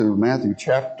To Matthew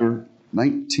chapter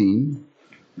 19.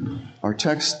 Our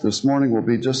text this morning will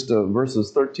be just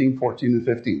verses 13, 14, and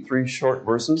 15. 3 short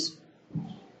verses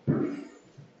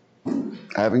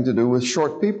having to do with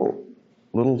short people,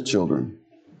 little children.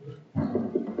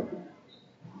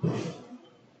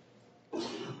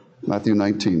 Matthew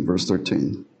 19, verse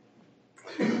 13.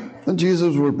 Then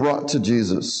children were brought to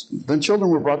Jesus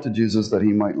that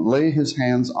he might lay his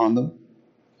hands on them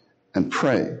and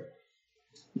pray.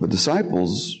 The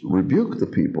disciples rebuked the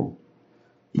people.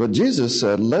 But Jesus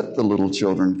said, "Let the little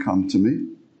children come to me,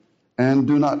 and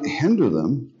do not hinder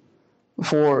them,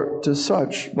 for to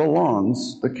such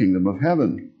belongs the kingdom of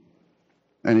heaven."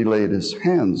 And he laid his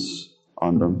hands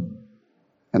on them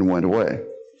and went away.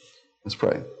 Let's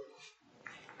pray.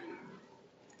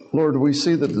 Lord, we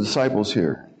see that the disciples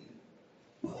here,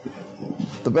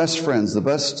 the best friends, the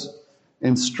best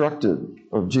instructed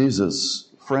of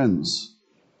Jesus' friends,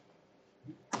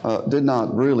 did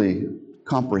not really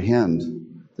comprehend,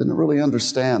 didn't really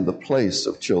understand the place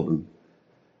of children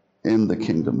in the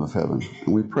kingdom of heaven.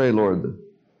 And we pray, Lord, that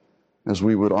as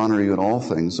we would honor you in all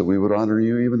things, that we would honor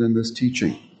you even in this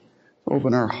teaching.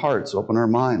 Open our hearts, open our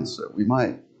minds, that we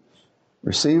might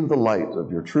receive the light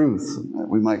of your truth, and that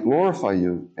we might glorify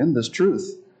you in this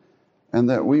truth, and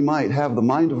that we might have the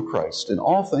mind of Christ in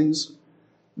all things,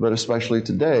 but especially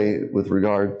today with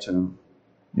regard to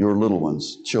your little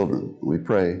ones, children. We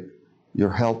pray your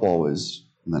help always.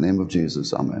 In the name of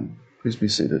Jesus, amen. Please be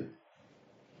seated.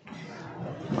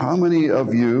 How many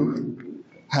of you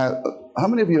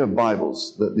have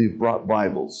Bibles, that you've brought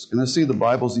Bibles? Can I see the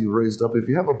Bibles you've raised up? If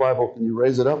you have a Bible, can you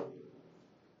raise it up?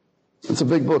 It's a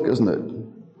big book, isn't it?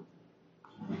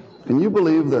 Can you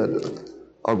believe that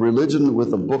a religion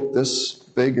with a book this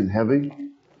big and heavy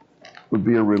would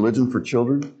be a religion for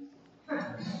children?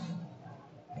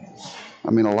 I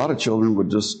mean, a lot of children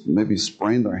would just maybe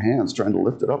sprain their hands trying to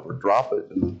lift it up or drop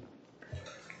it.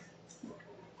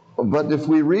 But if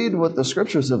we read what the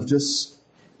scriptures have just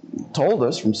told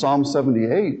us from Psalm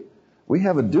 78, we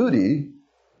have a duty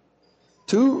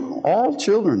to all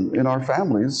children in our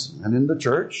families and in the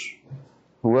church,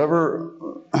 whoever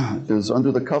is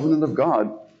under the covenant of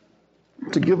God,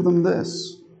 to give them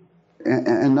this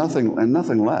and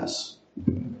nothing less.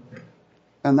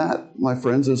 And that, my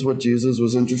friends, is what Jesus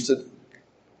was interested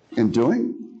in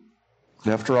doing.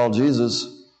 After all,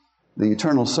 Jesus, the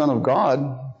eternal Son of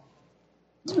God,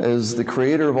 is the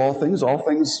creator of all things. All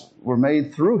things were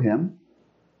made through him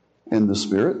in the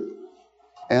Spirit,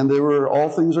 and all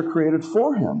things are created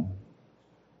for him.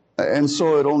 And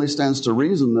so it only stands to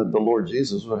reason that the Lord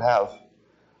Jesus would have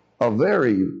a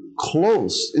very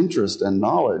close interest and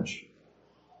knowledge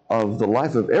of the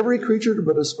life of every creature,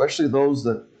 but especially those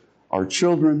that are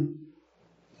children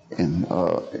and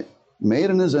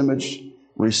made in his image,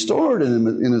 restored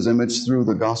in his image through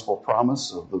the gospel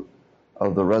promise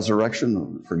of the resurrection,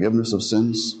 of the forgiveness of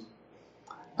sins.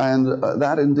 And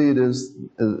that indeed is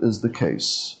the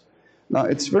case. Now,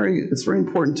 it's very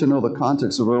important to know the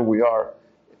context of where we are.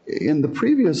 In the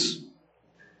previous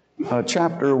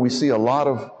chapter, we see a lot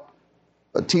of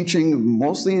teaching,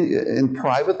 mostly in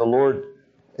private. The Lord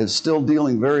is still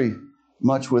dealing very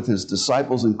much with his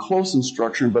disciples in close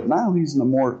instruction, but now he's in a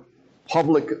more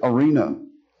public arena.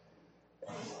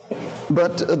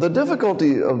 But the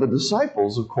difficulty of the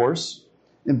disciples, of course,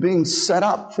 in being set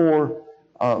up for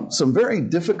some very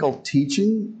difficult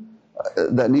teaching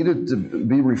that needed to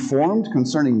be reformed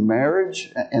concerning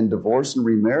marriage and divorce and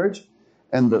remarriage,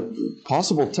 and the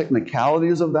possible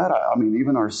technicalities of that. I mean,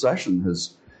 even our session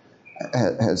has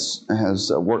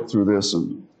worked through this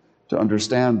and to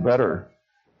understand better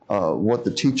what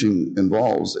the teaching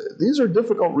involves. These are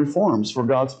difficult reforms for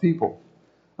God's people.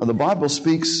 The Bible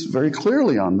speaks very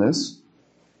clearly on this,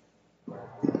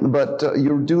 but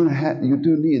you do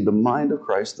need the mind of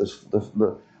Christ,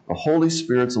 the Holy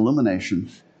Spirit's illumination,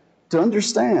 to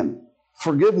understand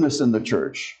forgiveness in the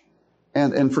church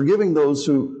and forgiving those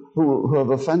who have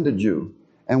offended you,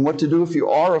 and what to do if you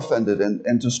are offended,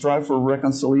 and to strive for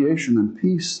reconciliation and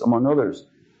peace among others.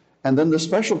 And then the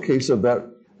special case of that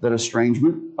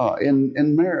estrangement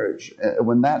in marriage,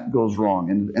 when that goes wrong,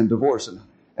 and divorce,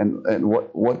 and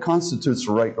what constitutes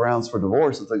the right grounds for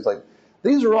divorce and things like that.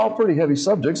 These are all pretty heavy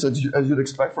subjects, as you'd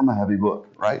expect from a heavy book,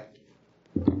 right?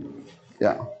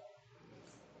 Yeah.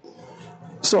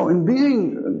 So in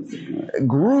being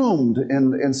groomed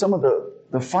in some of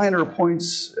the finer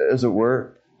points, as it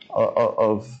were,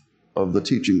 of the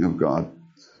teaching of God,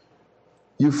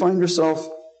 you find yourself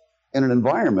in an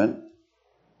environment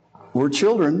where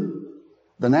children,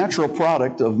 the natural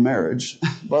product of marriage,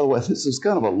 by the way, this is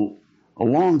kind of a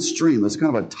long stream. It's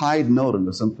kind of a tied note in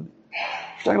the symphony.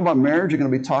 If you're talking about marriage, you're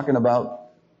going to be talking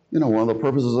about One of the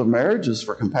purposes of marriage is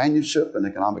for companionship and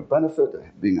economic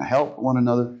benefit, being a help to one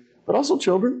another, but also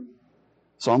children.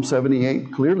 Psalm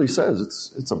 78 clearly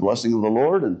says it's a blessing of the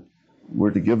Lord, and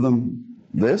we're to give them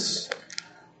this.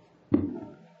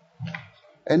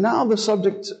 And now the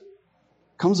subject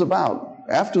comes about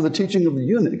after the teaching of the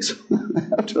eunuchs.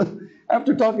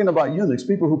 after talking about eunuchs,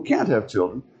 people who can't have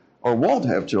children or won't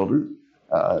have children,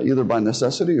 either by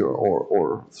necessity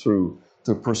or through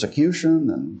persecution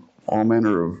and all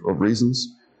manner of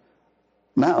reasons.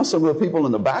 Now some of the people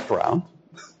in the background,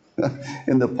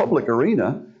 in the public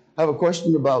arena, have a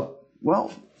question about,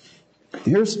 well,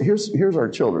 here's our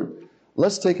children.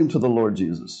 Let's take them to the Lord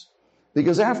Jesus.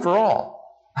 Because after all,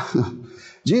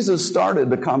 Jesus started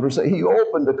the conversation. He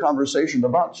opened the conversation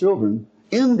about children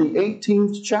in the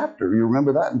 18th chapter. You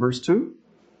remember that in verse 2?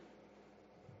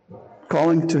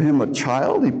 Calling to him a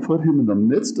child, he put him in the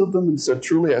midst of them and said,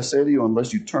 truly I say to you,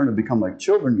 unless you turn and become like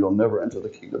children, you'll never enter the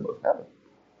kingdom of heaven.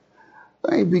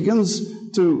 And he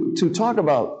begins to talk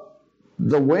about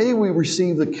the way we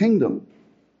receive the kingdom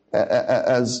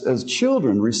as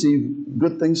children receive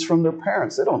good things from their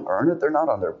parents. They don't earn it. They're not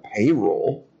on their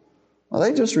payroll. Well,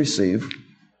 they just receive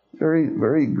very,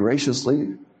 very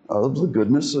graciously of the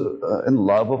goodness and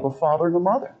love of a father and a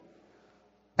mother.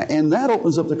 And that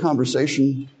opens up the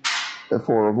conversation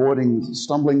for avoiding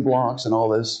stumbling blocks and all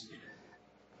this.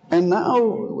 And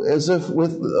now, as if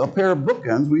with a pair of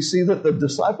bookends, we see that the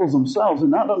disciples themselves are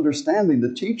not understanding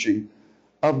the teaching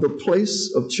of the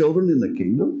place of children in the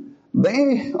kingdom.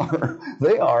 They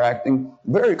are acting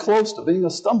very close to being a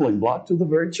stumbling block to the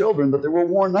very children that they were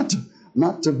warned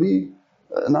not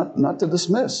to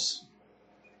dismiss.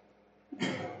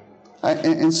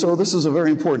 And so this is a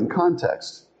very important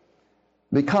context,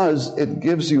 because it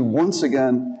gives you once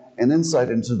again an insight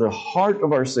into the heart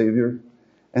of our Savior,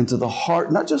 and to the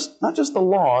heart, not just the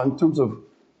law in terms of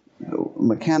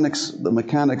the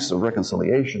mechanics of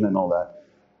reconciliation and all that,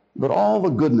 but all the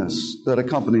goodness that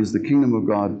accompanies the kingdom of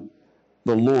God,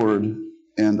 the Lord,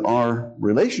 and our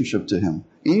relationship to Him,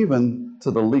 even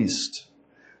to the least.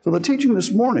 So the teaching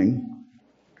this morning,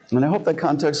 and I hope that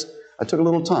context, I took a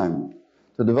little time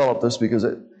to develop this, because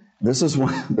this is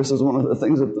one of the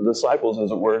things that the disciples,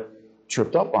 as it were,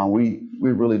 tripped up on. We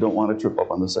really don't want to trip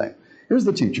up on the same. Here's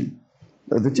the teaching.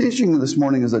 The teaching this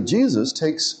morning is that Jesus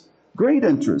takes great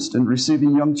interest in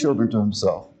receiving young children to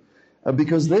Himself,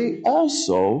 because they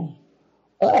also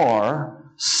are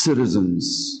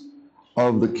citizens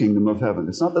of the kingdom of heaven.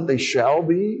 It's not that they shall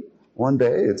be one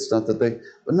day. It's not that they,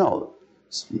 but no,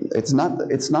 it's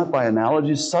not by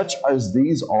analogy, such as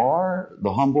these are,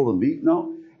 the humble, the meek.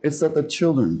 No, it's that the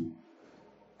children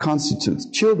constitute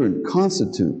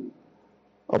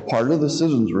a part of the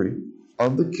citizenry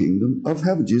of the kingdom of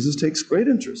heaven. Jesus takes great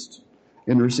interest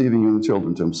in receiving young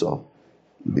children to Himself,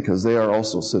 because they are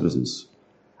also citizens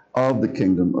of the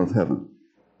kingdom of heaven.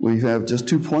 We have just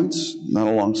 2 points, not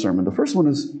a long sermon. The first one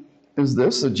is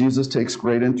this, that Jesus takes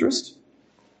great interest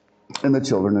in the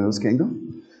children in His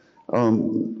kingdom.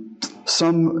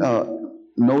 Some,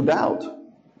 no doubt,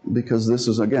 because this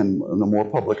is, again, in the more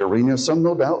public arena, some,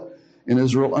 no doubt, in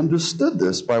Israel understood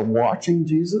this by watching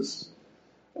Jesus,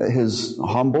 His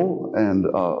humble and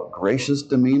gracious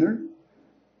demeanor,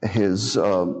 His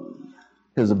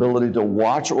ability to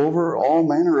watch over all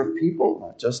manner of people,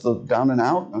 not just the down and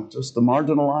out, not just the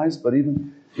marginalized, but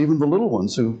even the little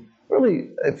ones who really,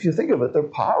 if you think of it, they're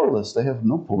powerless. They have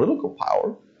no political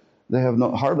power. They have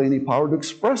hardly any power to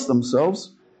express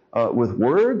themselves with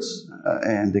words,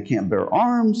 and they can't bear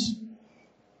arms.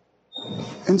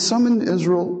 And some in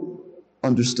Israel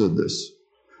understood this.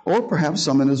 Or perhaps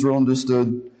some in Israel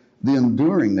understood the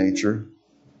enduring nature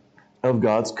of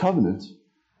God's covenant.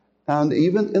 And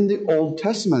even in the Old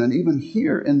Testament, and even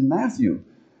here in Matthew,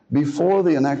 before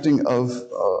the enacting of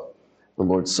the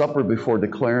Lord's Supper, before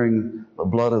declaring the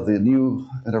blood of the new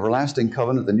and everlasting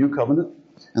covenant, the new covenant,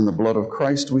 and the blood of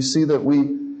Christ, we see that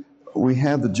we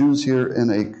have the Jews here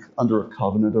under a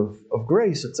covenant of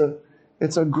grace.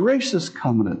 It's a gracious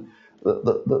covenant.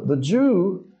 The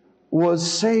Jew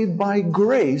was saved by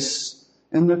grace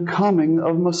in the coming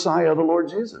of Messiah, the Lord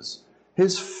Jesus.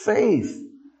 His faith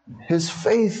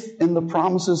in the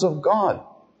promises of God,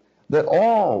 that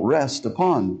all rest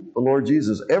upon the Lord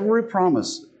Jesus. Every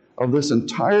promise of this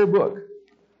entire book,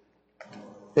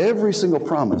 every single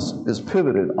promise is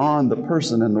pivoted on the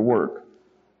person and the work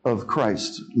of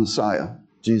Christ, Messiah,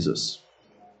 Jesus.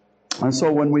 And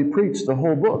so when we preach the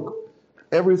whole book,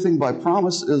 everything by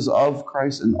promise is of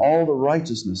Christ, and all the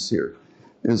righteousness here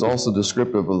is also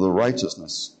descriptive of the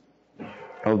righteousness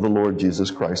of the Lord Jesus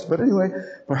Christ. But anyway,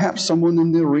 perhaps someone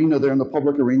in the arena there, in the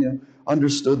public arena,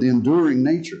 understood the enduring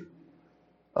nature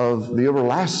of the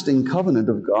everlasting covenant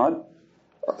of God,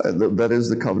 that is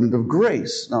the covenant of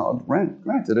grace. Now,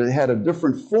 granted, it had a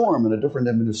different form and a different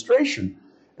administration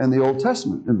in the Old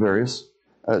Testament in various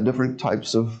different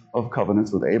types of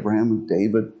covenants with Abraham, with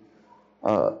David,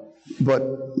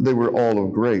 but they were all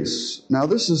of grace. Now,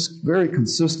 this is very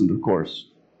consistent, of course,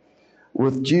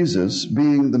 with Jesus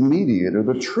being the mediator,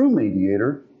 the true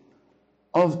mediator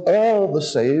of all the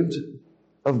saved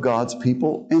of God's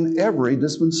people in every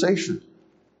dispensation.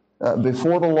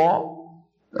 Before the law,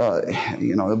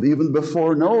 even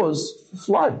before Noah's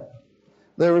flood,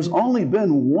 there has only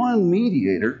been one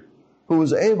mediator who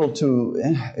was able to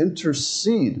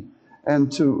intercede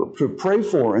and to pray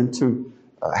for and to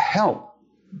help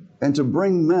and to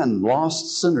bring men,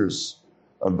 lost sinners,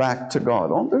 back to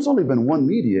God. There's only been one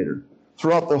mediator.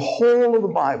 Throughout the whole of the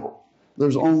Bible,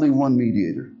 there's only one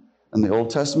mediator. In the Old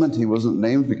Testament, he wasn't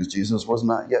named because Jesus was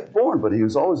not yet born, but he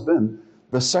has always been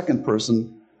the second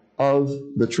person of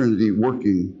the Trinity,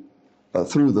 working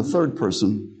through the third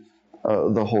person,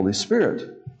 the Holy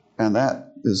Spirit. And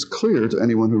that is clear to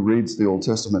anyone who reads the Old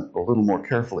Testament a little more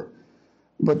carefully.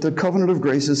 But the covenant of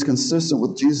grace is consistent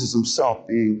with Jesus himself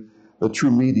being the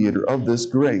true mediator of this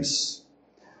grace.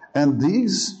 And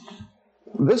this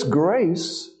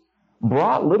grace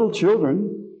brought little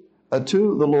children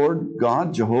to the Lord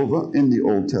God, Jehovah, in the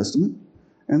Old Testament.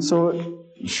 And so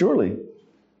surely,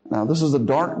 now this is a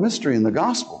dark mystery in the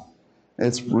gospel.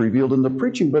 It's revealed in the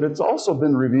preaching, but it's also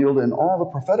been revealed in all the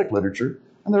prophetic literature.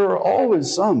 And there are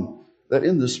always some that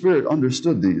in the Spirit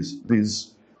understood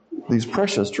these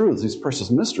precious truths, these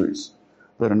precious mysteries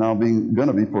that are now going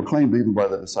to be proclaimed even by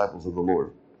the disciples of the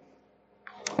Lord.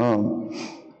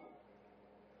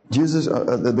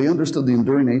 They understood the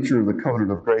enduring nature of the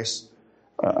covenant of grace,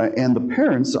 and the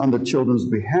parents on the children's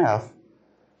behalf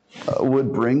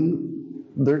would bring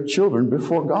their children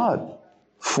before God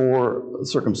for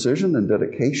circumcision and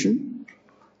dedication,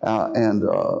 and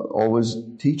always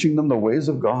teaching them the ways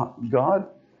of God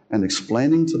and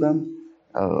explaining to them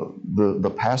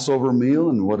the Passover meal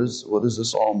and what does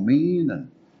this all mean.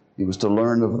 And he was to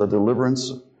learn of the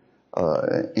deliverance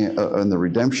and the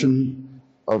redemption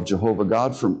of Jehovah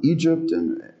God from Egypt,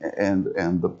 and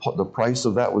the price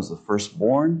of that was the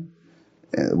firstborn,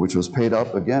 which was paid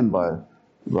up again by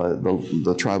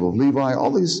the tribe of Levi.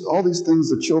 All these things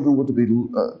the children were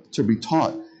to be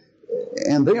taught,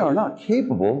 and they are not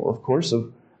capable, of course,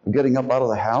 of getting up out of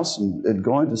the house and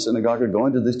going to synagogue or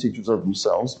going to these teachers of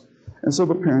themselves, and so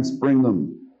the parents bring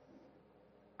them.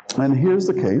 And here's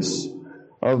the case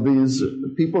of these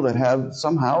people that have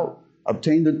somehow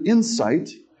obtained an insight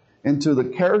into the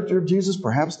character of Jesus,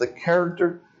 perhaps the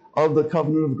character of the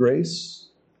covenant of grace,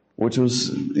 which was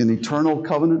an eternal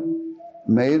covenant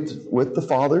made with the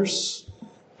fathers.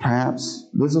 Perhaps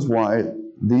this is why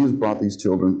these brought these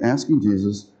children, asking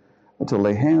Jesus to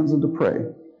lay hands and to pray.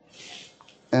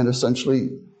 And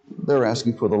essentially, they're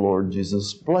asking for the Lord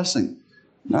Jesus' blessing.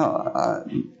 Now,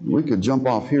 we could jump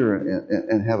off here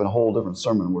and have a whole different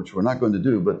sermon, which we're not going to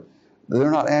do, but they're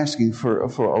not asking for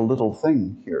a little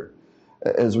thing here.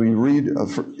 As we read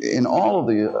in all of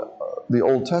the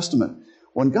Old Testament,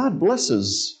 when God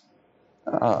blesses,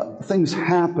 things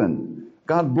happen.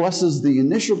 God blesses the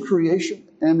initial creation,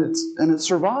 and it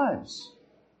survives.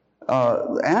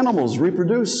 Animals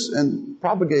reproduce and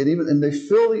propagate, and they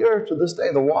fill the earth to this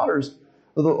day. The waters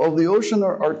of the ocean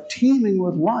are teeming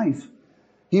with life.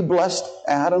 He blessed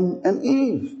Adam and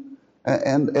Eve,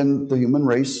 and the human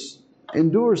race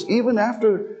endures even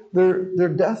after their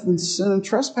death and sin and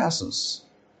trespasses,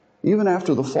 even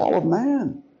after the fall of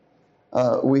man.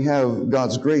 We have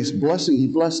God's grace blessing. He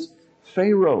blessed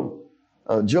Pharaoh.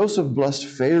 Joseph blessed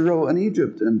Pharaoh and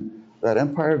Egypt, and that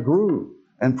empire grew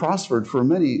and prospered for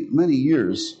many, many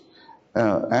years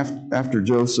after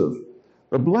Joseph.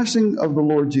 The blessing of the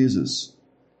Lord Jesus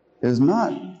is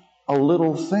not a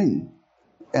little thing,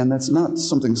 and that's not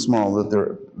something small that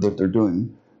they're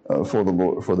doing for the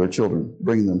Lord, for their children,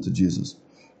 bringing them to Jesus.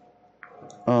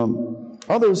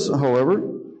 Others, however,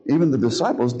 even the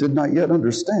disciples, did not yet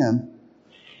understand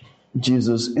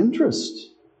Jesus'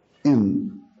 interest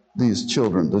in these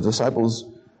children. The disciples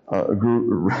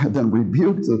then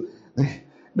rebuked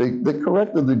they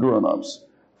corrected the grown-ups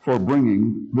for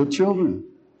bringing the children.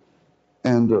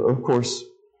 And of course,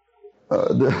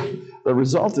 the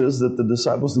result is that the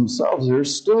disciples themselves here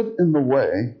stood in the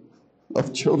way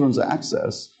of children's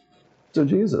access to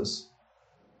Jesus.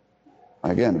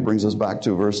 Again, it brings us back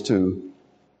to verse 2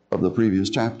 of the previous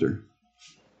chapter.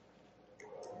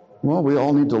 Well, we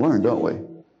all need to learn, don't we?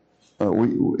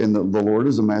 The Lord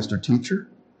is a master teacher,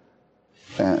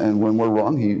 and when we're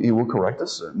wrong, He will correct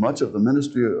us. Much of the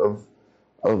ministry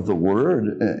of the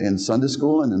Word in Sunday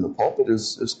school and in the pulpit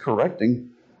is correcting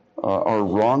our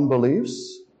wrong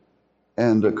beliefs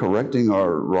and correcting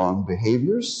our wrong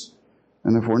behaviors.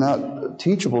 And if we're not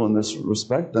teachable in this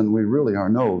respect, then we really are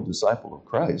no disciple of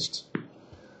Christ.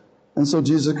 And so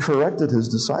Jesus corrected his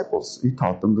disciples. He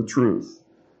taught them the truth.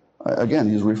 Again,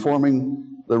 he's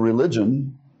reforming the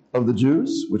religion of the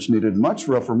Jews, which needed much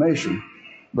reformation,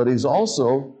 but he's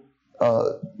also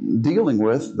dealing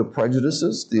with the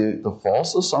prejudices, the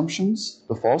false assumptions,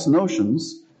 the false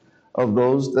notions of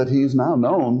those that he's now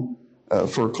known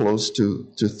for close to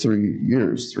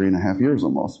 3.5 years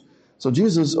almost. So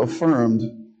Jesus affirmed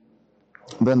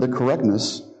then the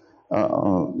correctness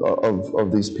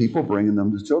of these people, bringing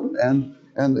them to children,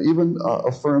 and even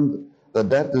affirmed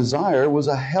that desire was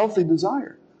a healthy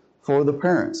desire for the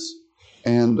parents.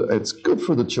 And it's good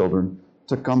for the children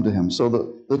to come to him. So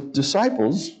the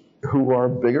disciples, who are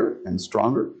bigger and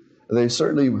stronger, they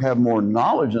certainly have more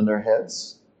knowledge in their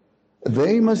heads.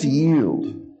 They must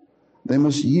yield. They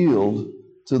must yield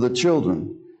to the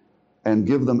children and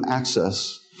give them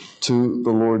access to the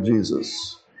Lord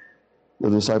Jesus. The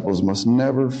disciples must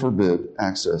never forbid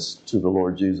access to the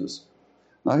Lord Jesus.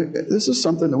 Now, this is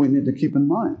something that we need to keep in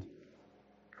mind.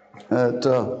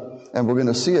 And we're going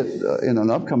to see it in an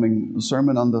upcoming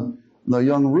sermon on the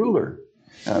young ruler.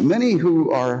 Many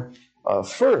who are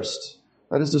first,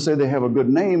 that is to say, they have a good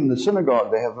name in the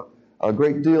synagogue, they have a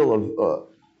great deal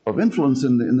of influence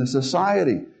in the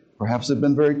society. Perhaps they've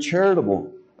been very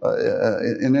charitable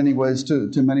in many ways to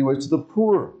the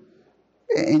poor.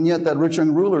 And yet that rich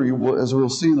young ruler, as we'll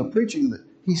see in the preaching,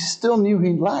 he still knew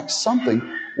he lacked something.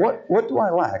 What do I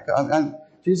lack?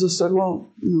 Jesus said, well,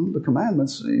 the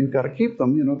commandments, you've got to keep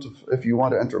them, if you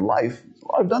want to enter life.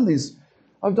 Well, I've done these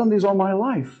all my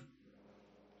life.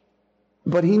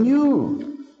 But he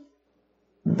knew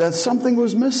that something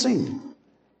was missing.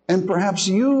 And perhaps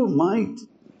you might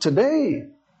today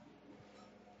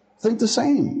think the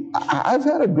same. I've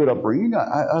had a good upbringing.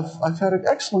 I've had an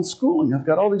excellent schooling. I've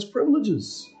got all these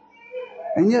privileges.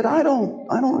 And yet I don't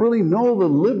really know the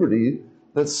liberty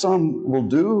that some will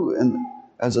do, and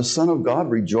as a son of God,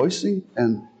 rejoicing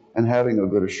and having a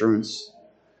good assurance.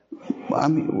 I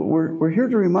mean, we're here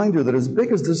to remind you that as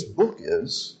big as this book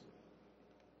is,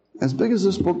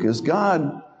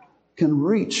 God can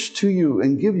reach to you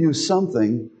and give you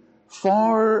something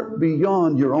far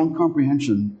beyond your own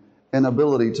comprehension and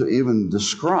ability to even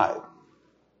describe,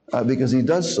 because he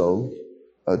does so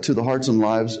to the hearts and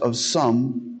lives of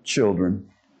some children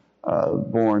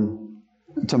born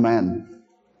to man.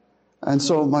 And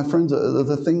so, my friends,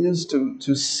 the thing is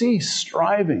to cease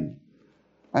striving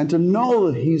and to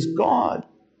know that he's God,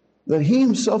 that he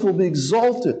himself will be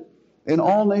exalted in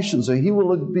all nations, that he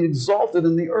will be exalted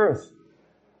in the earth,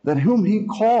 that whom he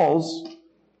calls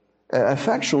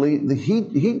effectually,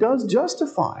 he does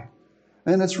justify.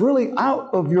 And it's really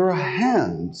out of your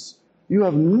hands. You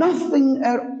have nothing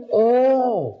at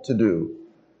all to do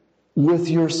with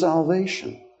your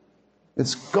salvation.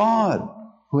 It's God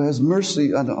who has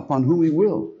mercy upon whom he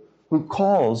will, who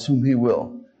calls whom he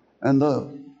will. And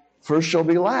the first shall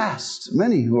be last.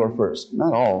 Many who are first,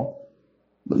 not all,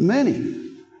 but many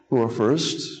who are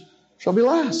first shall be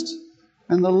last.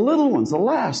 And the little ones, the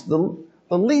last, the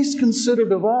least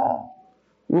considered of all,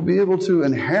 will be able to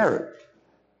inherit.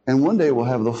 And one day we'll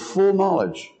have the full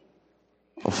knowledge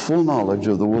of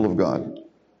the will of God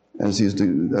as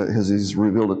he's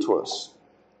revealed it to us.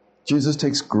 Jesus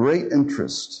takes great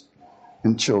interest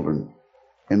in children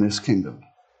in this kingdom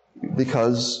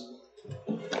because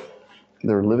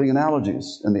they're living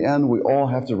analogies. In the end, we all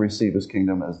have to receive his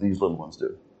kingdom as these little ones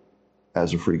do,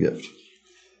 as a free gift.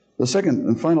 The second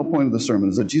and final point of the sermon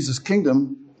is that Jesus'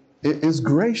 kingdom is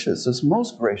gracious. It's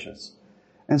most gracious.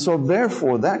 And so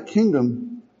therefore, that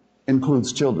kingdom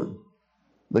includes children.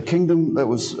 The kingdom that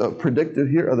was predicted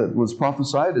here, that was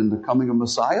prophesied in the coming of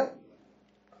Messiah,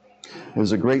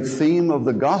 is a great theme of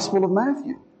the Gospel of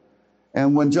Matthew.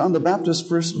 And when John the Baptist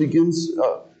first begins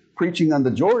preaching on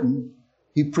the Jordan,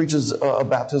 he preaches a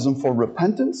baptism for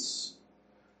repentance.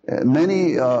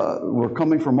 Many were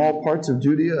coming from all parts of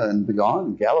Judea and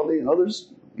beyond, Galilee and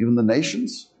others, even the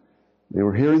nations. They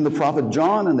were hearing the prophet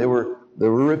John, and they were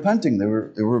repenting. They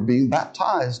were being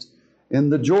baptized in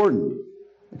the Jordan,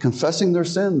 confessing their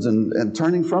sins and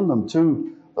turning from them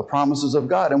to the promises of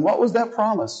God. And what was that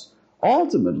promise?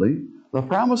 Ultimately, the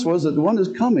promise was that the one is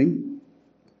coming,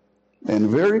 and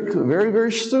very, very,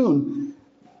 very soon,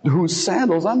 whose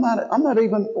sandals I'm not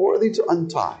even worthy to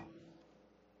untie.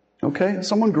 Okay?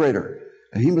 Someone greater.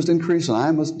 And he must increase and I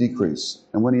must decrease.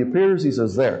 And when he appears, he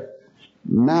says, there.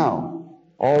 Now,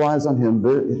 all eyes on him.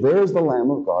 There is the Lamb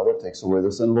of God that takes away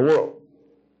the sin of the world.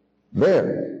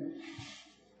 There,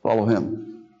 follow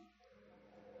him.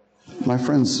 My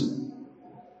friends,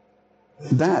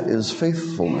 that is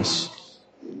faithfulness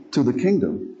to the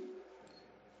kingdom.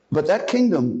 But that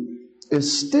kingdom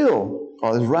is still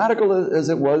as radical as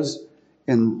it was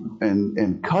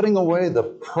in cutting away the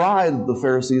pride of the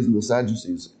Pharisees and the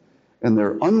Sadducees and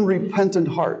their unrepentant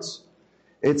hearts.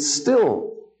 It's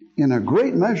still, in a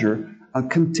great measure, a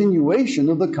continuation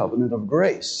of the covenant of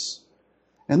grace.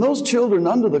 And those children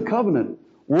under the covenant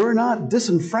were not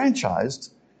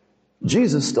disenfranchised.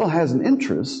 Jesus still has an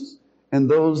interest in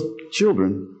those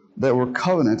children that were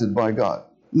covenanted by God.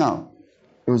 Now,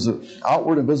 it was an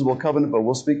outward and visible covenant, but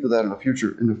we'll speak to that in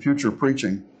a future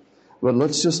preaching. But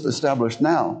let's just establish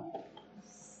now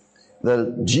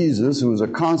that Jesus, who was a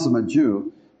consummate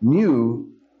Jew, knew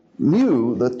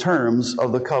the terms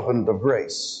of the covenant of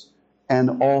grace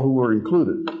and all who were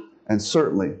included. And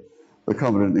certainly the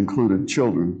covenant included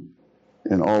children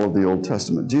in all of the Old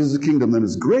Testament. Jesus' kingdom then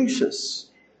is gracious.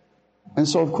 And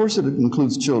so, of course, it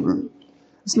includes children.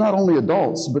 It's not only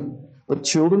adults, but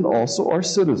children also are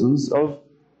citizens of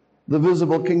the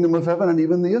visible kingdom of heaven and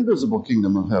even the invisible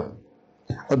kingdom of heaven.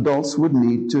 Adults would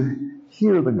need to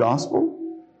hear the gospel,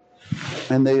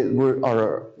 and they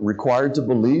are required to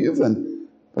believe. And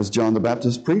as John the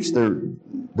Baptist preached,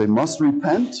 they must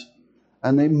repent,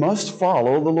 and they must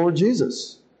follow the Lord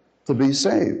Jesus to be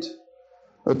saved.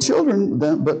 Children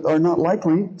then, but are not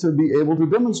likely to be able to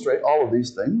demonstrate all of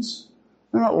these things.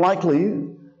 They're not likely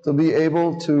to be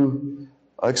able to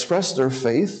express their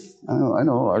faith. I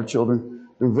know our children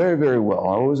do very, very well.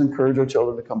 I always encourage our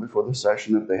children to come before the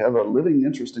session. If they have a living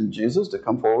interest in Jesus, to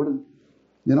come forward and,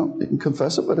 you can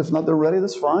confess it. But if not, they're ready,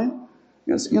 that's fine.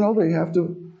 Yes, they have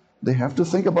to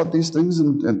think about these things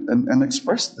and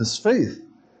express this faith.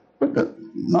 But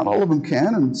not all of them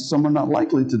can, and some are not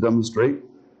likely to demonstrate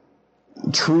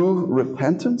true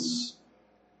repentance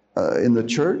in the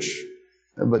church.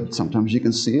 But sometimes you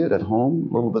can see it at home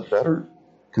a little bit better,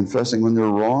 confessing when they're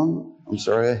wrong. I'm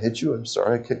sorry I hit you. I'm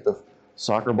sorry I kicked the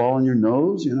soccer ball in your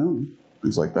nose,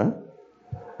 things like that.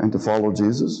 And to follow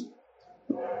Jesus.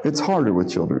 It's harder with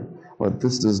children. But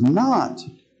this does not,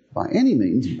 by any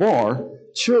means, bar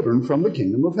children from the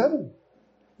kingdom of heaven.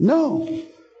 No.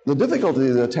 The difficulty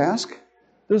of the task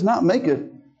does not make it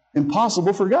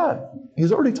impossible for God.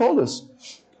 He's already told us.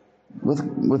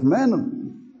 With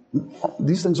men,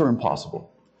 these things are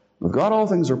impossible. With God, all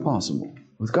things are possible.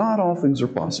 With God, all things are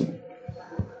possible.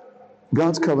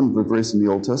 God's covenant of grace in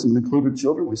the Old Testament included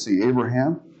children. We see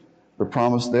Abraham, the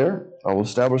promise there. I will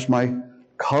establish my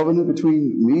covenant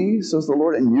between me, says the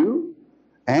Lord, and you,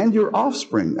 and your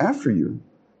offspring after you,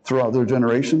 throughout their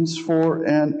generations, for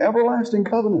an everlasting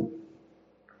covenant,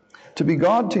 to be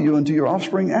God to you and to your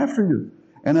offspring after you.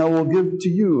 And I will give to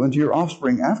you and to your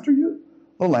offspring after you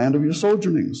the land of your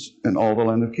sojournings and all the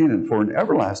land of Canaan for an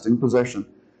everlasting possession.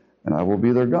 And I will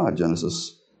be their God.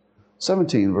 Genesis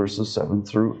 17, verses 7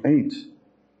 through 8.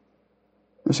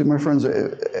 You see, my friends,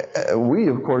 we,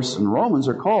 of course, in Romans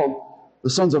are called the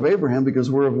sons of Abraham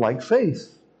because we're of like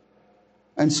faith.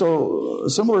 And so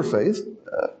similar faith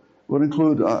would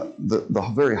include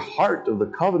the very heart of the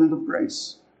covenant of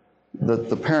grace, that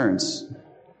the parents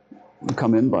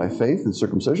come in by faith and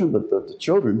circumcision, but that the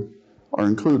children are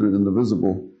included in the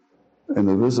visible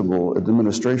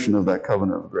administration of that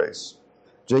covenant of grace.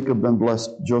 Jacob then blessed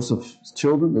Joseph's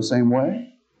children the same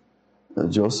way.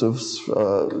 Joseph's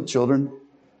children,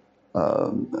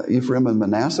 Ephraim and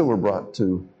Manasseh, were brought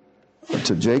to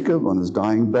Jacob on his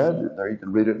dying bed. There you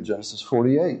can read it in Genesis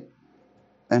 48.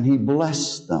 And he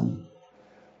blessed them.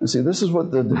 And see, this is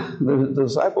what the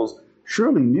disciples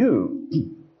surely knew.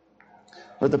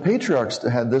 But the patriarchs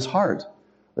had this heart,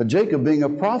 that Jacob, being a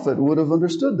prophet, would have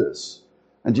understood this.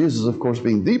 And Jesus, of course,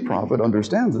 being the prophet,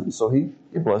 understands it. So he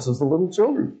blesses the little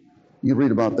children. You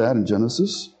read about that in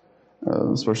Genesis,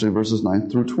 especially verses 9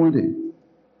 through 20.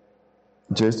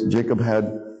 Jacob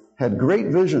had great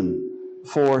vision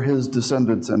for his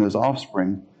descendants and his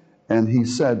offspring. And he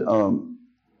said in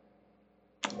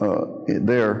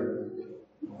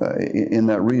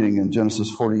that reading in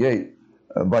Genesis 48,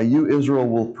 by you Israel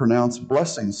will pronounce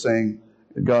blessings, saying,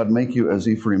 God make you as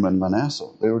Ephraim and Manasseh.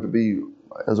 They were to be,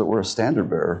 as it were, a standard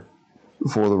bearer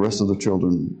for the rest of the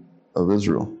children of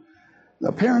Israel.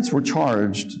 Now, parents were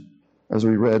charged, as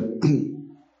we read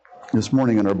this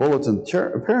morning in our bulletin,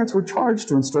 parents were charged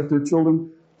to instruct their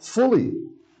children fully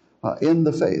in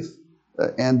the faith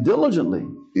and diligently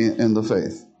in the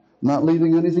faith, not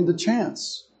leaving anything to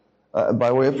chance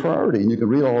by way of priority. And you can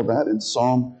read all of that in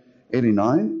Psalm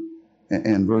 89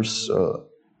 and verse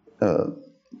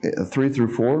 3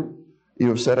 through 4. You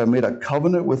have said, I made a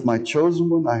covenant with my chosen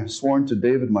one. I have sworn to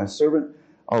David, my servant,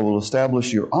 I will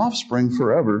establish your offspring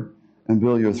forever and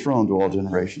build your throne to all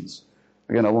generations.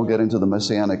 Again, I won't get into the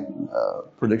messianic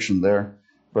prediction there,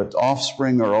 but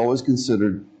offspring are always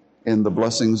considered in the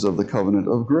blessings of the covenant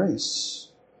of grace.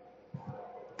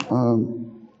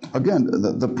 Again,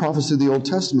 the prophecy of the Old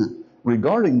Testament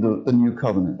regarding the new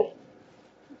covenant,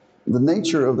 the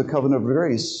nature of the covenant of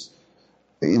grace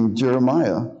in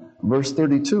Jeremiah, verse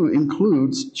 32,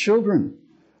 includes children.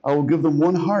 I will give them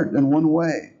one heart and one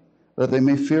way, that they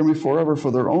may fear me forever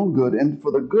for their own good and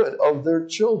for the good of their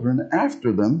children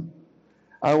after them.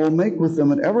 I will make with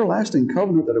them an everlasting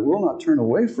covenant that I will not turn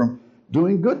away from,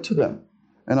 doing good to them.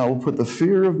 And I will put the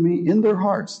fear of me in their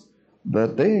hearts,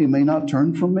 that they may not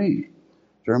turn from me.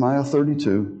 Jeremiah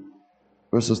 32,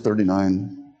 verses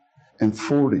 39 and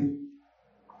 40.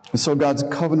 And so God's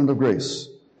covenant of grace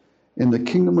in the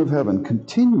kingdom of heaven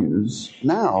continues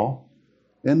now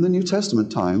in the New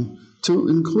Testament time to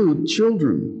include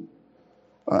children.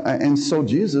 And so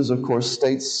Jesus, of course,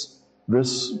 states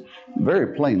this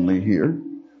very plainly here,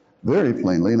 very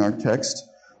plainly in our text.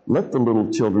 Let the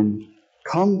little children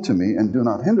come to me and do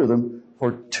not hinder them,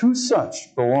 for to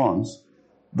such belongs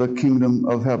the kingdom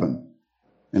of heaven.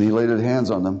 And he laid his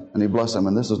hands on them and he blessed them.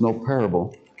 And this is no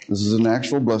parable. This is an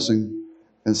actual blessing.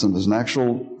 This is an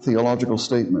actual theological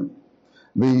statement.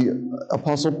 The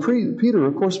Apostle Peter,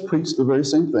 of course, preached the very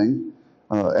same thing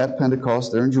at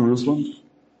Pentecost there in Jerusalem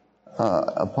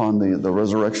upon the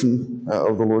resurrection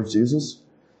of the Lord Jesus.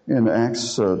 In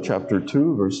Acts chapter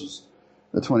 2, verses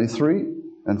 23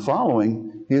 and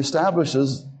following, he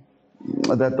establishes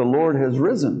that the Lord has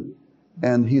risen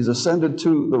and he's ascended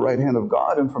to the right hand of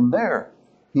God, and from there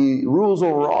he rules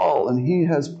over all, and he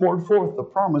has poured forth the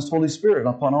promised Holy Spirit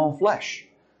upon all flesh.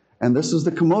 And this is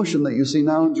the commotion that you see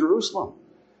now in Jerusalem.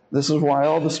 This is why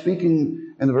all the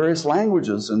speaking in the various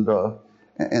languages, and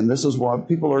this is why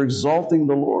people are exalting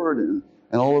the Lord and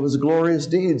all of his glorious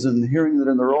deeds and hearing it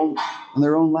in their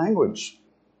own language.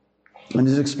 And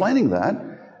he's explaining that,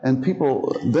 and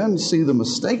people then see the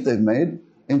mistake they've made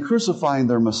in crucifying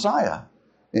their Messiah,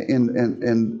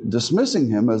 in dismissing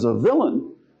him as a villain,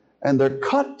 and they're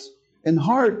cut in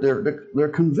heart. They're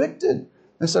convicted.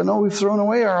 They say, "No, we've thrown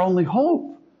away our only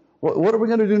hope. What are we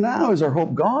going to do now? Is our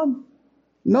hope gone?"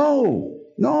 No.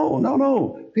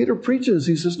 Peter preaches.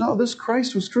 He says, "No, this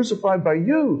Christ was crucified by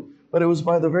you, but it was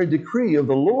by the very decree of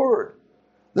the Lord.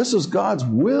 This is God's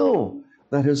will,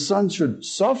 that his Son should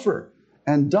suffer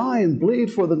and die and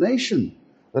bleed for the nation,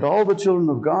 that all the children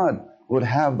of God would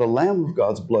have the Lamb of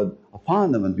God's blood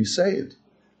upon them and be saved."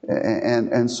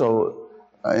 And so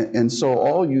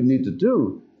all you need to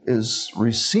do is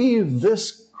receive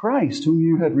this Christ whom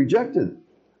you had rejected.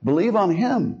 Believe on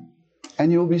him,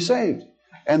 and you'll be saved.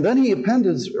 And then he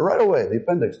appended right away, the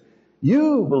appendix,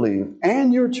 you believe,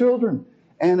 and your children,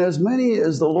 and as many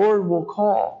as the Lord will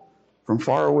call from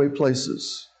faraway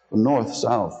places, from north,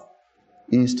 south,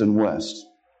 east, and west.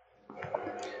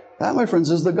 That, my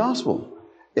friends, is the gospel.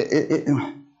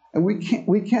 And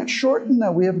we can't shorten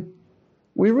that.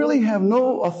 We really have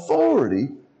no authority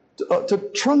to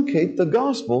truncate the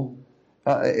gospel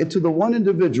to the one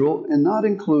individual and not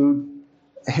include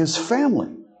his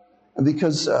family,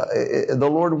 because the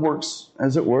Lord works,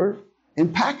 as it were, in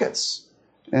packets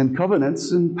and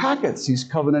covenants in packets. He's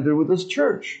covenanted with his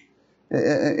church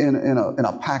in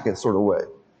a packet sort of way.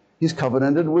 He's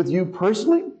covenanted with you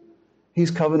personally. He's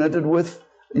covenanted with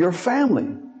your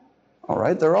family. All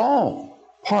right? They're all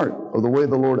part of the way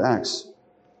the Lord acts.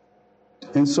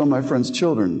 And so, my friends,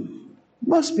 children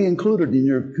must be included in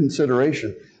your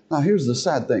consideration. Now, here's the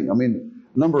sad thing. I mean,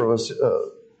 a number of us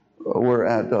were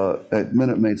at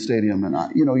Minute Maid Stadium, and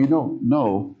you don't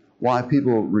know why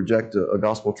people reject a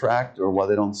gospel tract, or why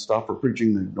they don't stop for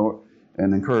preaching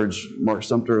and encourage Mark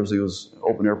Sumter as he was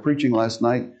open air preaching last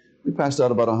night. We passed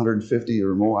out about 150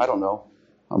 or more. I don't know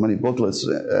how many booklets,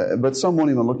 but some won't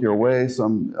even look your way.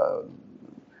 Some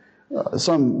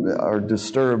are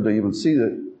disturbed to even see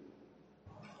that.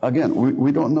 Again,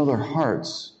 we don't know their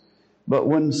hearts. But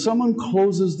when someone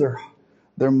closes their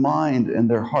mind and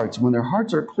their hearts, when their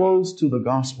hearts are closed to the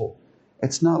gospel,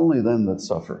 it's not only them that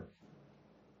suffer.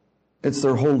 It's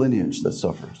their whole lineage that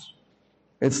suffers.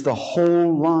 It's the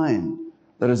whole line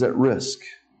that is at risk.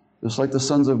 Just like the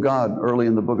sons of God early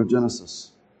in the book of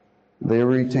Genesis. They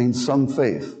retained some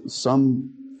faith.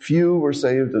 Some few were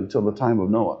saved until the time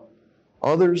of Noah.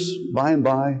 Others, by and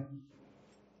by,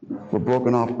 were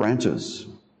broken off branches.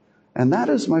 And that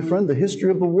is, my friend, the history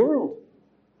of the world.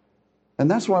 And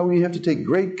that's why we have to take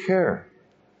great care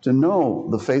to know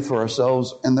the faith for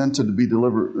ourselves, and then to be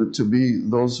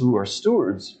those who are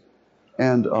stewards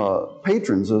and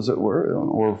patrons, as it were,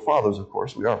 or fathers, of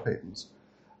course, we are patrons,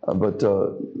 But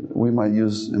we might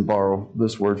use and borrow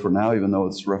this word for now, even though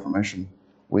it's Reformation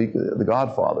Week, the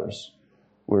godfathers.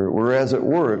 We're, as it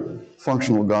were,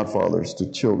 functional godfathers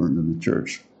to children in the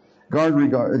church. God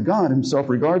himself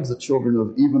regards the children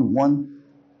of even one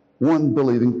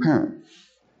believing parent.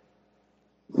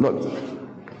 Look,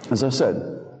 as I said,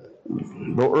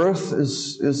 the earth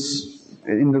is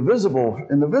in the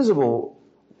visible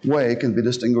way can be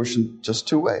distinguished in just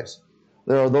two ways.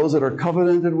 There are those that are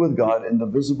covenanted with God in the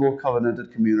visible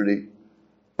covenanted community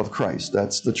of Christ.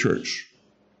 That's the church.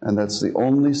 And that's the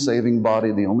only saving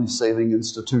body, the only saving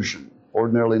institution.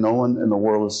 Ordinarily, no one in the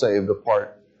world is saved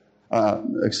apart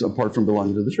from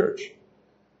belonging to the church.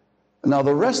 Now,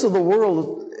 the rest of the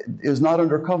world is not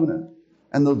under covenant.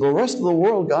 And the rest of the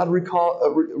world God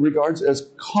regards as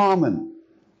common.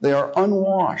 They are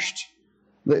unwashed.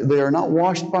 They are not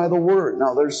washed by the word.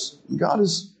 Now, God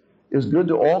is good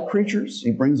to all creatures.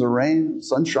 He brings the rain,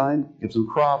 sunshine, gives them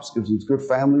crops, gives them good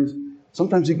families.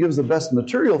 Sometimes He gives the best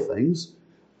material things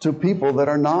to people that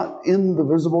are not in the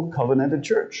visible covenanted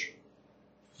church.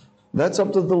 That's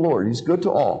up to the Lord. He's good to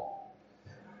all.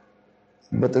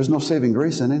 But there's no saving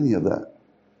grace in any of that.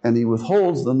 And He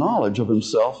withholds the knowledge of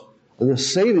Himself, the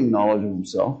saving knowledge of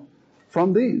Himself,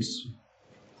 from these.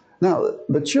 Now,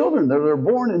 the children that are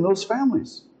born in those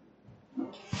families,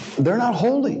 they're not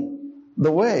holy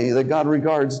the way that God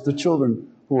regards the children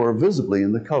who are visibly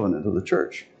in the covenant of the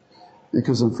church.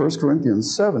 Because in 1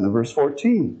 Corinthians 7 and verse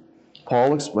 14,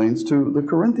 Paul explains to the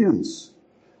Corinthians,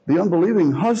 the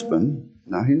unbelieving husband,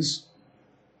 now he's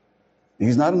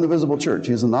not in the visible church.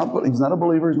 He's not a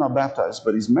believer, he's not baptized,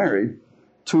 but he's married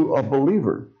to a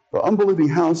believer. The unbelieving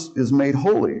house is made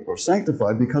holy or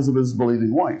sanctified because of his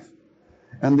believing wife.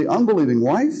 And the unbelieving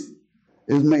wife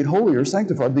is made holy or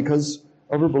sanctified because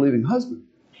of her believing husband.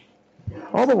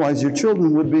 Otherwise, your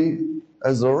children would be,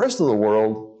 as the rest of the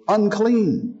world,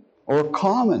 unclean or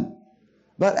common.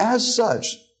 But as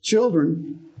such,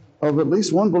 children of at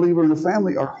least one believer in a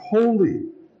family are holy.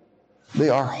 They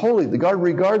are holy. God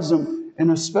regards them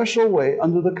in a special way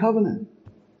under the covenant.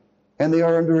 And they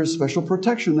are under His special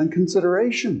protection and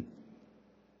consideration.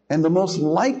 And the most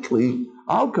likely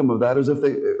outcome of that is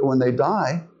when they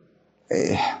die,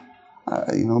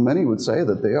 many would say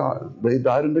that they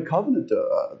died in the covenant.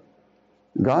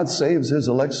 God saves His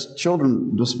elect's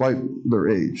children despite their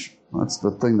age. That's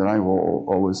the thing that I will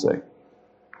always say.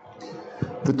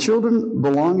 The children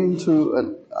belonging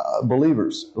to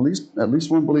believers, at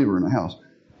least one believer in a house,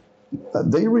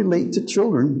 they relate to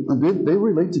children. They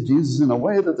relate to Jesus in a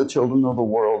way that the children of the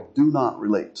world do not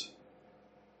relate.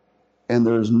 And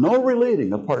there is no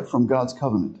relating apart from God's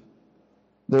covenant.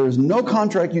 There is no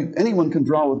contract anyone can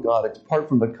draw with God apart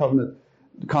from the covenant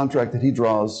contract that He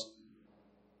draws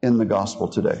in the gospel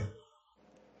today.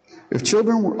 If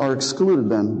children are excluded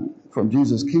then from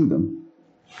Jesus' kingdom,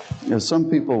 as some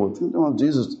people would think,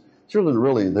 children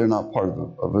really, they're not part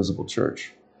of a visible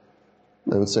church.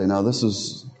 They would say, now this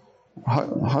is,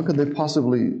 how could they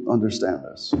possibly understand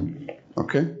this?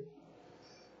 Okay?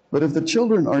 But if the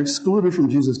children are excluded from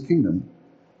Jesus' kingdom,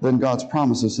 then God's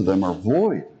promises to them are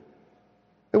void.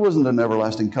 It wasn't an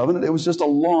everlasting covenant. It was just a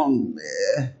long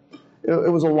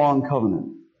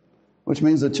covenant, which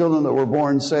means the children that were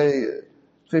born, say,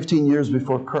 15 years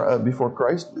before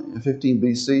Christ, 15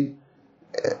 BC,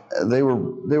 they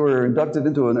were inducted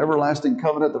into an everlasting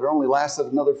covenant that only lasted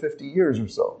another 50 years or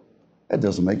so. That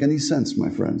doesn't make any sense, my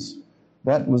friends.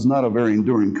 That was not a very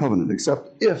enduring covenant,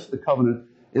 except if the covenant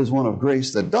is one of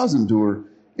grace that does endure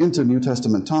into New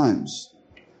Testament times.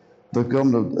 The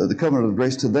covenant of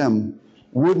grace to them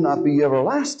would not be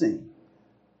everlasting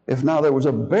if now there was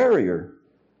a barrier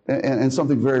and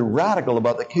something very radical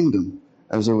about the kingdom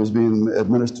as it was being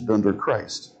administered under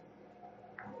Christ.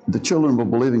 The children of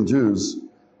believing Jews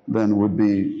then would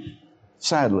be,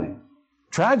 sadly,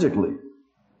 tragically,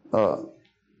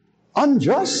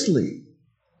 unjustly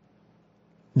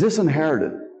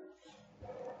disinherited.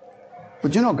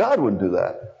 But God wouldn't do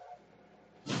that.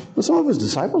 But some of His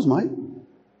disciples might.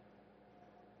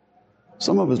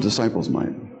 Some of His disciples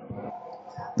might.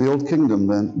 The old kingdom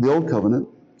then, the old covenant,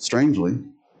 strangely,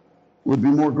 would be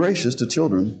more gracious to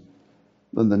children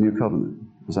than the new covenant.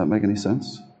 Does that make any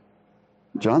sense?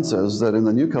 John says that in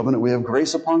the new covenant we have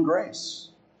grace upon grace.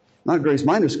 Not grace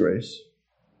minus grace.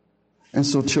 And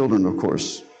so children, of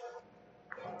course,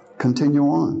 continue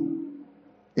on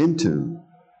into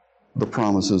the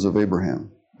promises of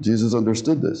Abraham. Jesus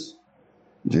understood this.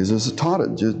 Jesus taught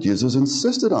it. Jesus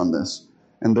insisted on this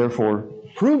and therefore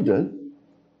proved it.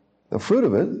 The fruit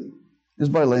of it is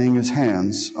by laying His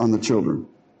hands on the children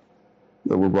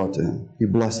that were brought to Him. He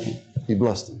blessed them. He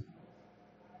blessed them.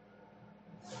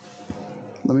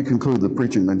 Let me conclude the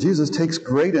preaching then. Jesus takes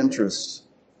great interest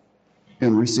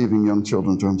in receiving young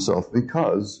children to himself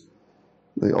because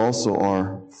they also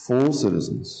are full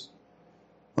citizens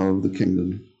of the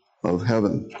kingdom of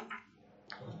heaven.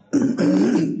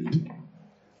 Now,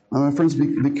 my friends,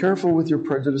 be careful with your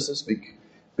prejudices.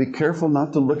 Be careful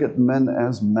not to look at men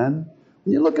as men.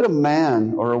 When you look at a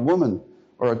man or a woman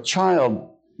or a child,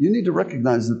 you need to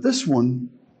recognize that this one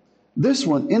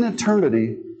in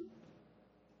eternity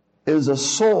is a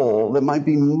soul that might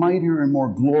be mightier and more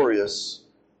glorious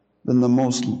than the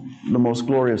most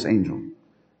glorious angel.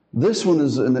 This one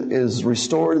is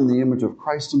restored in the image of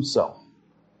Christ himself.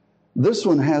 This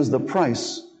one has the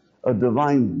price of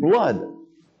divine blood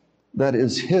that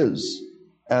is his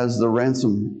as the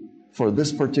ransom for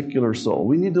this particular soul.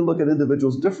 We need to look at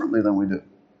individuals differently than we do.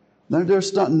 Now,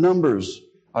 there's not numbers.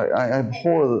 I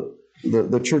abhor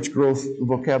the church growth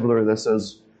vocabulary that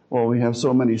says, well, we have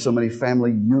so many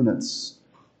family units.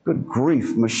 Good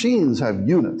grief, machines have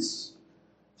units.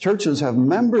 Churches have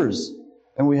members,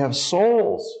 and we have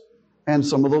souls. And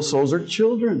some of those souls are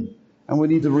children. And we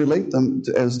need to relate them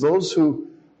as those who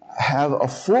have a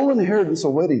full inheritance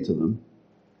awaiting to them.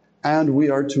 And we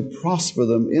are to prosper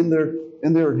them in their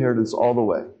inheritance all the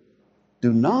way.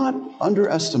 Do not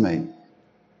underestimate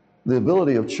the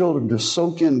ability of children to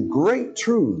soak in great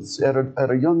truths at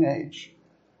a young age.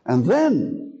 And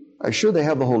then, I'm sure they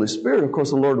have the Holy Spirit. Of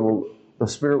course, the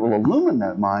Spirit will illumine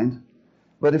that mind.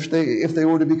 But if they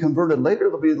were to be converted later,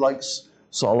 they'll be like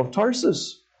Saul of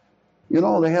Tarsus. You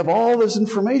know, they have all this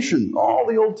information, all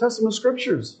the Old Testament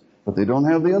scriptures, but they don't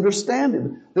have the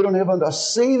understanding. They don't have a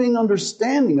saving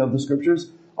understanding of the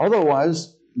scriptures.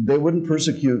 Otherwise, they wouldn't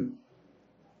persecute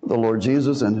the Lord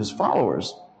Jesus and his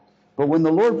followers. But when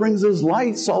the Lord brings his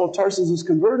light, Saul of Tarsus is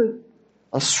converted.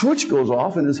 A switch goes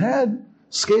off in his head.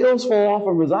 Scales fall off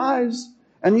from his eyes.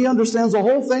 And he understands the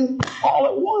whole thing all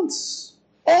at once.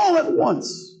 All at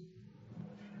once.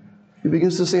 He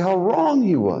begins to see how wrong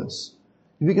he was.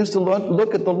 He begins to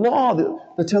look at the law,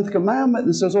 the 10th commandment,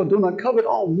 and says, oh, do not covet.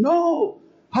 Oh, no.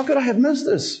 How could I have missed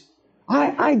this?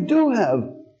 I do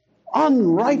have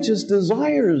unrighteous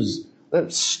desires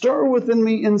that stir within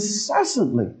me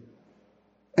incessantly.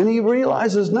 And he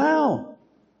realizes now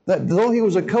that though he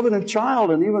was a covenant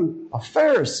child and even a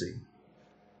Pharisee,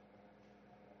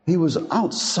 he was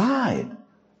outside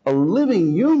a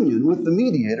living union with the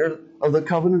mediator of the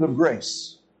covenant of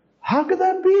grace. How could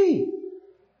that be?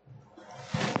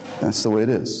 That's the way it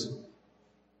is.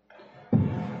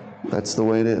 That's the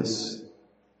way it is.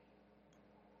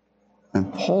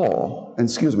 And Saul,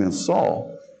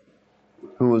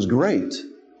 who was great,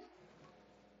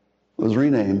 was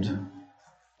renamed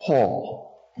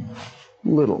Paul,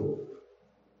 little.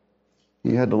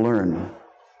 He had to learn.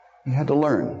 He had to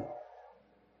learn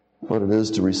what it is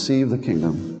to receive the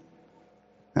kingdom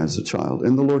as a child.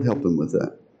 And the Lord helped him with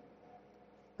that.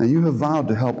 Now, you have vowed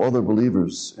to help other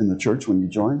believers in the church when you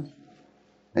joined.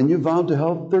 And you vowed to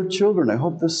help their children. I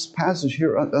hope this passage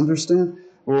here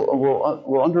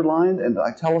will underline and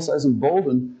italicize and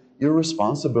bolden your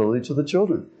responsibility to the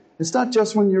children. It's not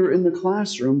just when you're in the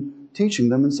classroom teaching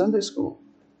them in Sunday school.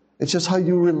 It's just how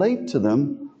you relate to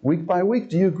them week by week.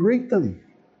 Do you greet them?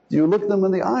 Do you look them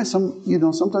in the eye?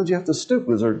 Sometimes you have to stoop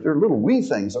because they're little wee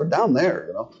things. They're down there,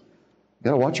 You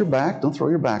got to watch your back. Don't throw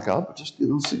your back up. Just,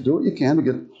 do what you can to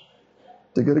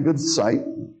get a good sight.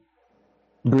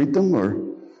 Greet them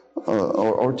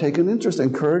or take an interest.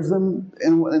 Encourage them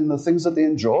in the things that they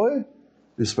enjoy,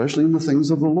 especially in the things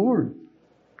of the Lord.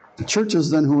 The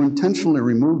churches then who intentionally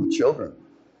remove the children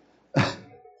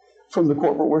from the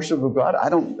corporate worship of God, I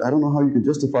don't know how you can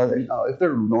justify that. Now, if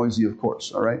they're noisy, of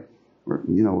course, all right?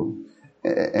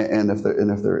 And if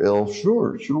they're ill,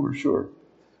 sure.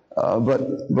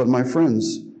 But my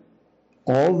friends,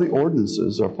 all the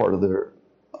ordinances are part of their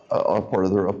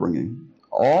upbringing.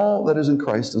 All that is in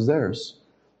Christ is theirs.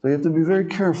 So you have to be very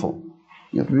careful.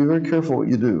 You have to be very careful what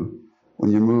you do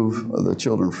when you move the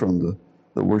children from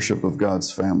the worship of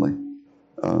God's family.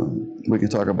 We can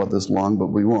talk about this long, but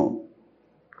we won't.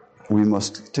 We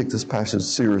must take this passage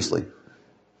seriously.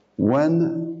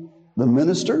 When the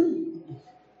minister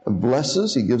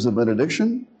blesses, he gives a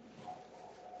benediction.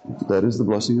 That is the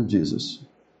blessing of Jesus.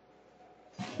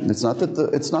 It's not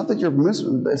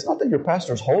that your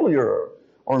pastor is holier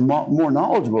or more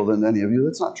knowledgeable than any of you.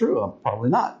 That's not true. Probably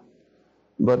not.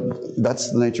 But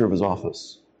that's the nature of his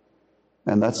office.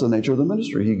 And that's the nature of the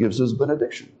ministry. He gives his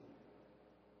benediction.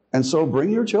 And so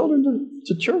bring your children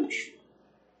to church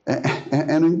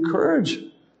and encourage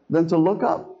them to look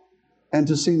up and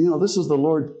to see, this is the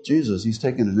Lord Jesus. He's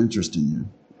taken an interest in you.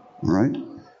 All right?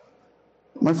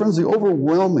 My friends, the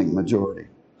overwhelming majority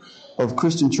of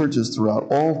Christian churches throughout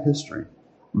all history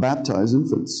baptize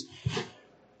infants.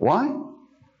 Why?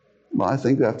 Well, I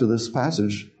think after this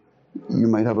passage, you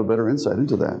might have a better insight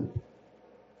into that.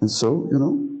 And so,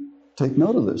 take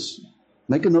note of this.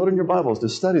 Make a note in your Bibles to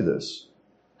study this.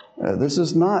 This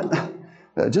is not,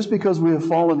 just because we have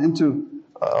fallen into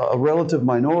a relative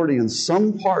minority in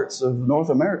some parts of North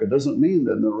America doesn't mean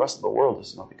that in the rest of the world this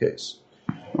is not the case.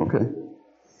 Okay?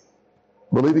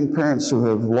 Believing parents who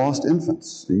have lost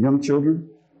infants and young children,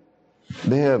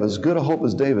 they have as good a hope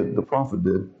as David, the prophet,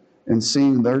 did in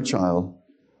seeing their child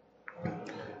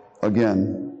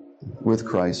again with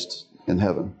Christ in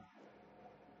heaven.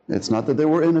 It's not that they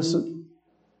were innocent.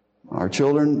 Our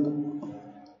children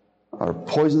are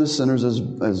poisonous sinners, as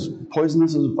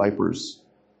poisonous as vipers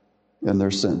in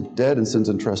their sin, dead in sins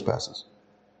and trespasses.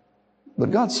 But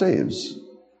God saves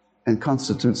and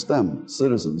constitutes them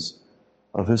citizens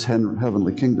of His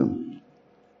heavenly kingdom.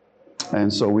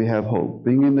 And so we have hope.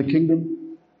 Being in the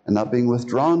kingdom and not being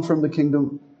withdrawn from the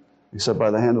kingdom, except by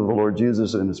the hand of the Lord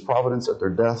Jesus and His providence at their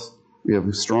death, we have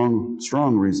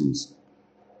strong reasons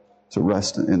to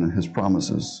rest in His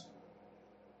promises.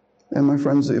 And my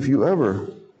friends, if you ever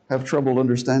have trouble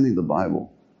understanding the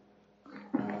Bible,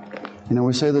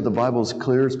 we say that the Bible is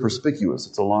clear, it's perspicuous.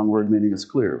 It's a long word meaning it's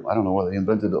clear. I don't know why they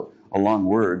invented a long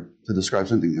word to describe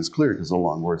something as clear, because the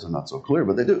long words are not so clear,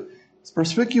 but they do. It's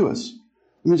perspicuous.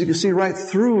 It means you can see right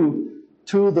through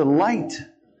to the light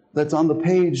that's on the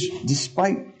page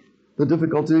despite the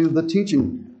difficulty of the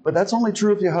teaching. But that's only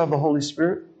true if you have the Holy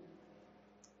Spirit.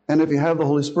 And if you have the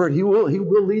Holy Spirit, He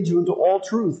will lead you into all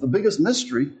truth. The biggest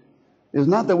mystery is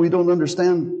not that we don't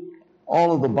understand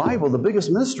all of the Bible. The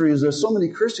biggest mystery is that so many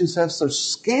Christians have such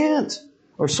scant,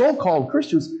 or so-called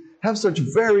Christians, have such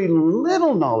very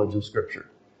little knowledge of Scripture.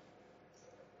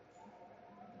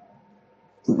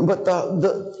 But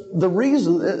the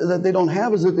reason that they don't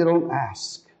have is that they don't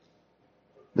ask.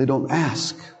 They don't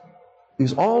ask.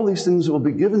 Because all these things will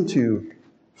be given to you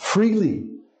freely.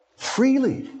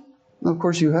 Freely. And of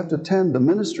course, you have to attend the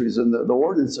ministries and the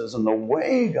ordinances and the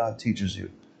way God teaches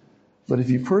you. But if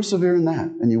you persevere in that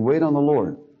and you wait on the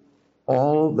Lord,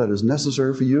 all that is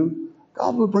necessary for you,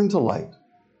 God will bring to light.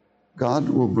 God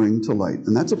will bring to light.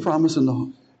 And that's a promise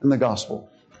in the gospel.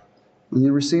 When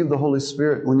you receive the Holy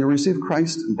Spirit, when you receive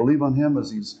Christ and believe on Him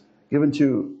as He's given to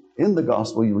you in the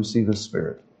gospel, you receive His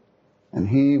Spirit. And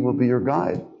He will be your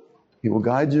guide. He will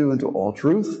guide you into all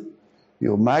truth. He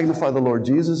will magnify the Lord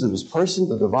Jesus in His person,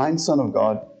 the divine Son of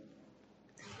God,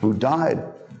 who died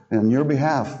on your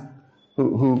behalf,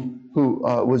 who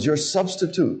was your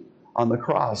substitute on the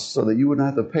cross so that you wouldn't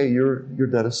have to pay your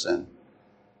debt of sin.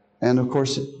 And of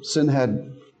course, sin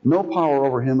had no power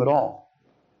over Him at all.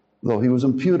 Though He was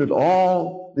imputed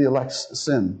all the elect's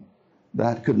sin,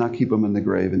 that could not keep Him in the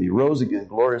grave. And He rose again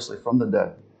gloriously from the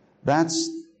dead.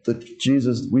 That's the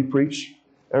Jesus we preach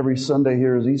every Sunday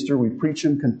here is Easter. We preach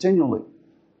Him continually.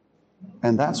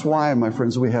 And that's why, my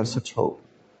friends, we have such hope.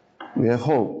 We have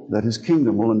hope that His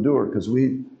kingdom will endure because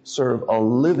we serve a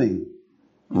living,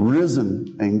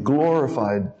 risen, and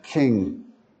glorified King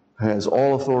who has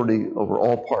all authority over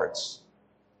all parts.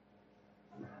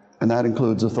 And that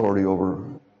includes authority over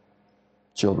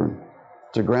children,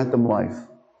 to grant them life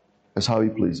as how He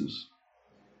pleases.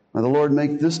 May the Lord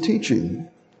make this teaching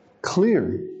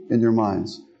clear in your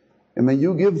minds. And may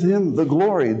you give Him the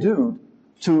glory due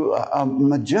to a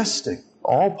majestic,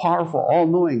 all-powerful,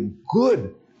 all-knowing,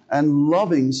 good, and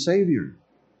loving Savior.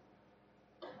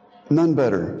 None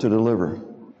better to deliver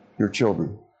your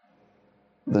children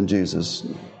than Jesus.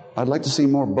 I'd like to see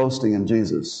more boasting in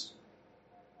Jesus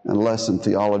and less in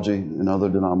theology and other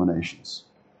denominations.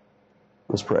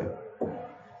 Let's pray.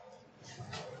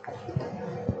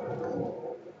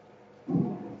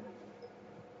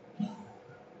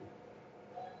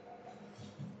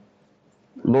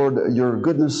 Lord, your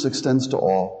goodness extends to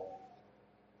all.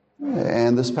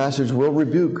 And this passage will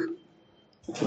rebuke